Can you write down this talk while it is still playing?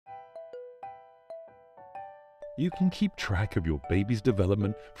you can keep track of your baby's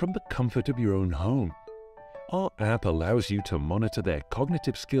development from the comfort of your own home. Our app allows you to monitor their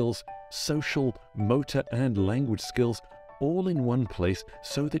cognitive skills, social, motor, and language skills all in one place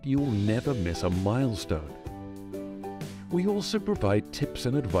so that you'll never miss a milestone. We also provide tips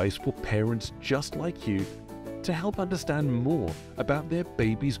and advice for parents just like you to help understand more about their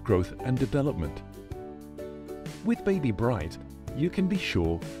baby's growth and development. With BabyBright, you can be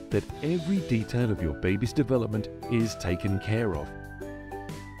sure that every detail of your baby's development is taken care of.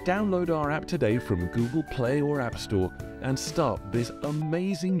 Download our app today from Google Play or App Store and start this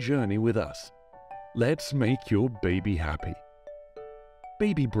amazing journey with us. Let's make your baby happy.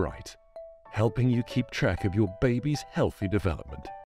 BabyBright, helping you keep track of your baby's healthy development.